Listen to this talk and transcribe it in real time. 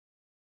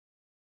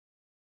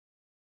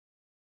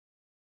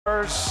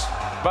First,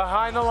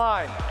 behind the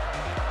line.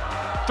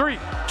 3,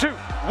 2,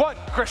 1,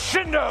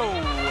 crescendo!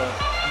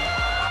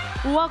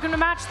 Welcome to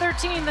match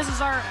 13. This is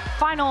our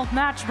final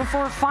match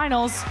before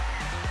finals.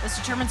 This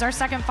determines our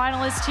second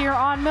finalist here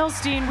on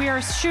Milstein. We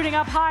are shooting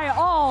up high,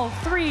 all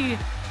 3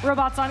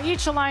 robots on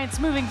each alliance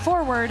moving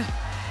forward.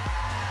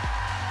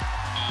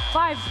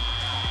 5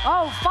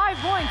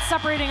 points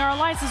separating our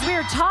alliances. We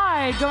are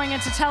tied going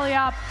into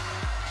teleop.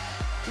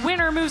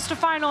 Winner moves to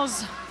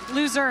finals.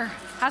 Loser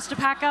has to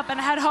pack up and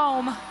head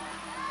home.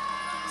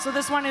 So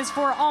this one is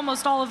for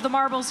almost all of the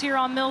marbles here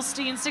on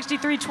Milstein.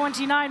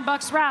 6329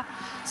 Bucks Wrath,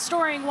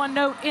 storing 1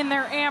 note in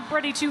their amp,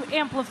 ready to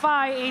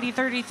amplify.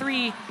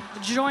 8033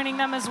 joining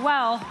them as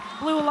well.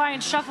 Blue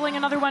Alliance shuffling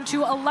another one to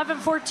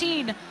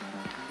 1114.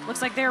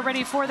 Looks like they're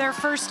ready for their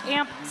first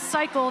amp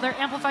cycle, their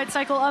amplified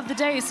cycle of the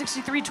day.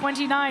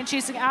 6329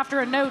 chasing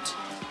after a note.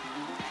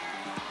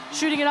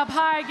 Shooting it up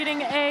high,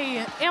 getting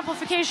a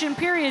amplification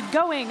period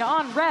going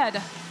on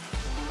red.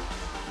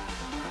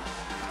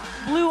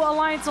 Blue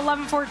Alliance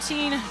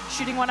 1114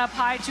 shooting one up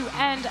high to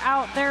end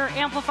out their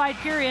amplified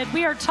period.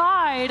 We are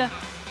tied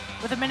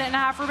with 1.5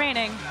 minutes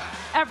remaining.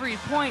 Every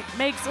point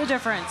makes a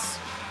difference.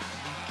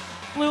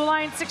 Blue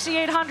Alliance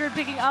 6800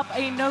 picking up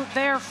a note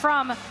there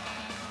from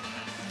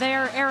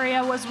their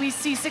area as we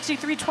see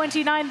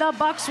 6329 the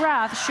Bucks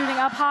Wrath shooting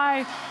up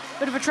high.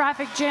 Bit of a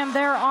traffic jam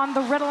there on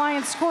the Red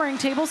Alliance scoring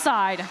table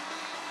side.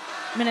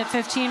 Minute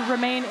 15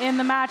 remain in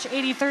the match.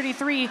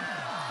 8033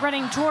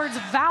 running towards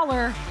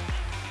Valor.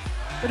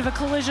 Bit of a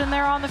collision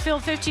there on the field.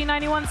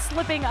 1591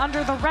 slipping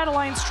under the Red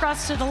Alliance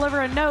truss to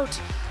deliver a note.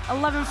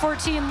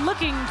 1114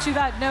 looking to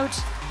that note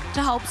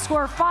to help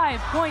score 5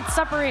 points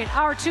separate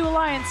our 2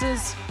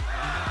 alliances.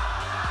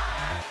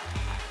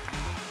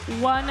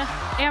 1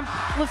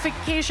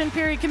 amplification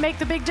period can make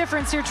the big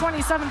difference here.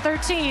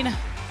 2713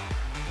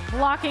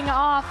 blocking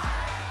off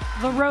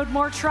the road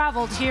more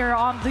traveled here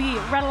on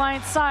the Red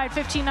Alliance side.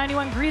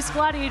 1591 Grease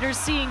Gladiators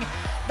seeing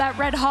that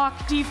Red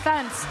Hawk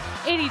defense.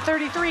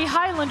 8033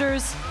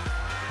 Highlanders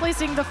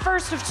placing the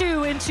first of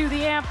 2 into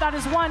the amp. That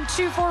is 1,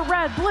 2 for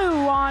red.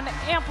 Blue on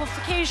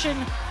amplification.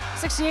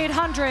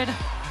 6800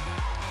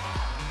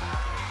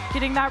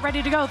 getting that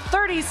ready to go.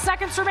 30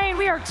 seconds remain.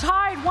 We are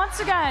tied once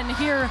again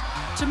here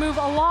to move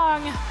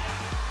along.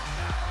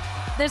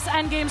 This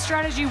endgame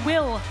strategy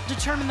will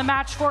determine the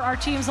match for our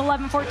teams.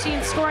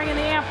 1114 scoring in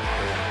the amp.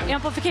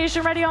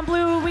 Amplification ready on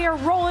blue. We are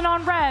rolling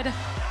on red.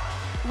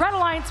 Red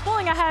Alliance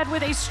pulling ahead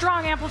with a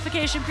strong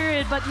amplification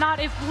period, but not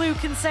if blue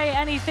can say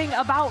anything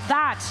about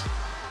that.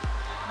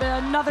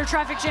 Another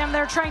traffic jam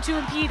there trying to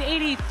impede.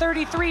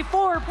 8033,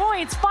 4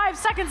 points, 5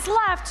 seconds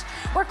left.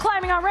 We're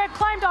climbing on red,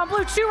 climbed on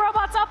blue, 2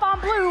 robots up on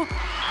blue, 3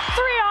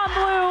 on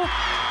blue,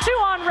 2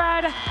 on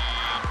red.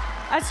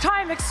 As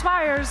time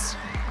expires,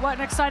 what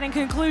an exciting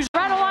conclusion.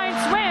 Red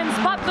Alliance wins,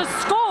 but the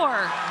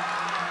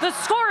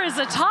score is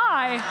a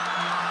tie.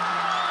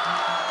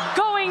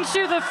 Going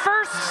to the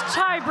first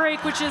tie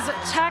break, which is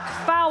tech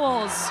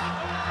fouls.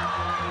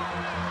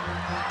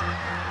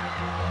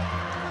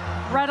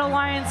 Red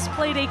Alliance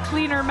played a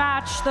cleaner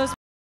match. Those